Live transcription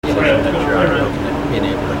expectation that you're looking at being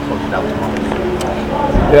able to close it out tomorrow?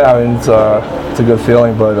 Yeah, I mean it's a good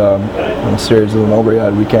feeling, but the series isn't over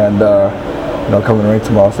yet. We can't come in the rink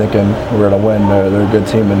tomorrow thinking we're gonna win. They're a good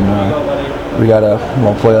team, and we gotta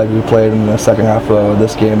play like we played in the second half of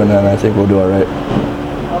this game, and then I think we'll do it right.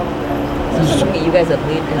 Is this something you guys as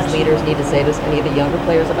leaders need to say to any of the younger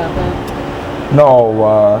players about that? No,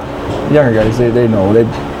 younger guys they know.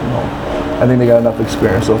 I think they got enough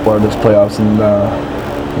experience so far in this playoffs, and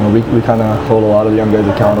we kind of hold a lot of the young guys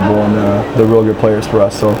accountable, and they're real good players for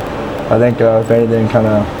us. So I think if anything, kind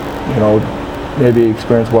of maybe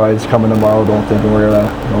experience-wise coming tomorrow, don't think we're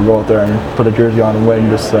gonna go out there and put a jersey on and win.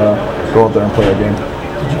 Just go out there and play our game.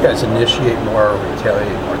 Did you guys initiate more or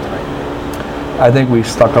retaliate more tonight? I think we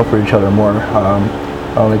stuck up for each other more.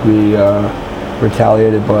 I don't think we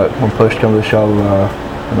retaliated, but when push comes to shove,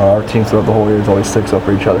 our team throughout the whole year always sticks up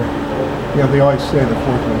for each other. Yeah, they always say the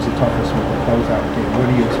fourth one's the toughest with the closeout game. What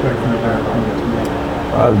do you expect from the opponent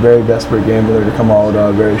tonight? A very desperate game for them to come out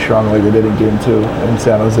very strong like they did in Game 2 in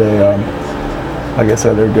San Jose. Like I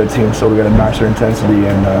said, they're a good team, so we got to match their intensity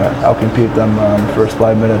and outcompete them in the first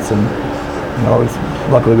 5 minutes. And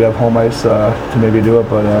luckily we have home ice to maybe do it,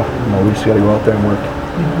 but we just got to go out there and work.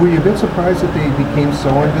 Were you a bit surprised that they became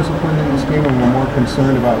so undisciplined in this game and were more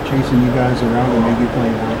concerned about chasing you guys around and maybe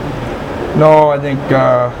playing hockey? No, I think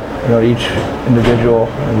each individual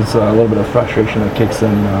is a little bit of frustration that kicks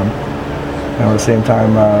in. At the same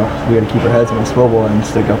time, we got to keep our heads on a swivel and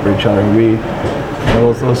stick up for each other.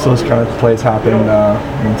 Those kind of plays happen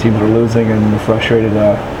when teams are losing and we're frustrated.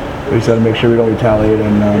 We just got to make sure we don't retaliate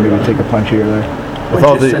and maybe take a punch here or there. When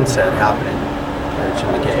did you sense that happening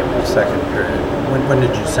in the game in the second period? When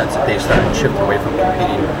did you sense that they started shifting away from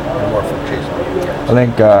competing and more from chasing you guys? I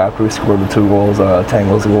think after we scored the 2 goals,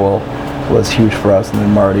 Tango's goal was huge for us, and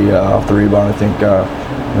then Marty off the rebound. I think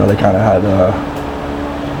they kind of had a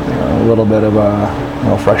little bit of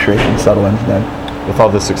frustration settle in then. With all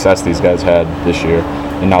the success these guys had this year,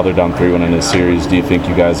 and now they're down 3-1 in this series, do you think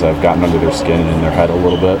you guys have gotten under their skin and in their head a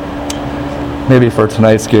little bit? Maybe for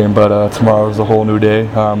tonight's game, but tomorrow's a whole new day.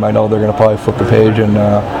 I know they're going to probably flip the page and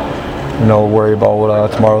worry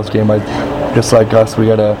about tomorrow's game. Just like us, we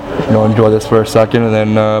got to enjoy this for a second and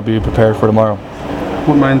then be prepared for tomorrow.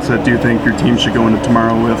 What mindset do you think your team should go into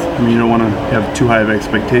tomorrow with? I mean, you don't want to have too high of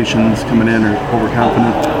expectations coming in or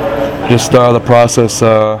overconfident. Just the process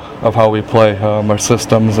of how we play, our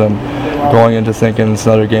systems, and going into thinking it's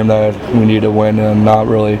another game that we need to win and not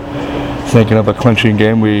really thinking of a clinching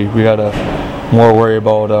game. We got to more worry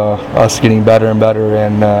about us getting better and better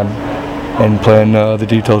and playing the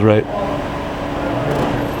details right.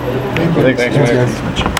 Thanks guys.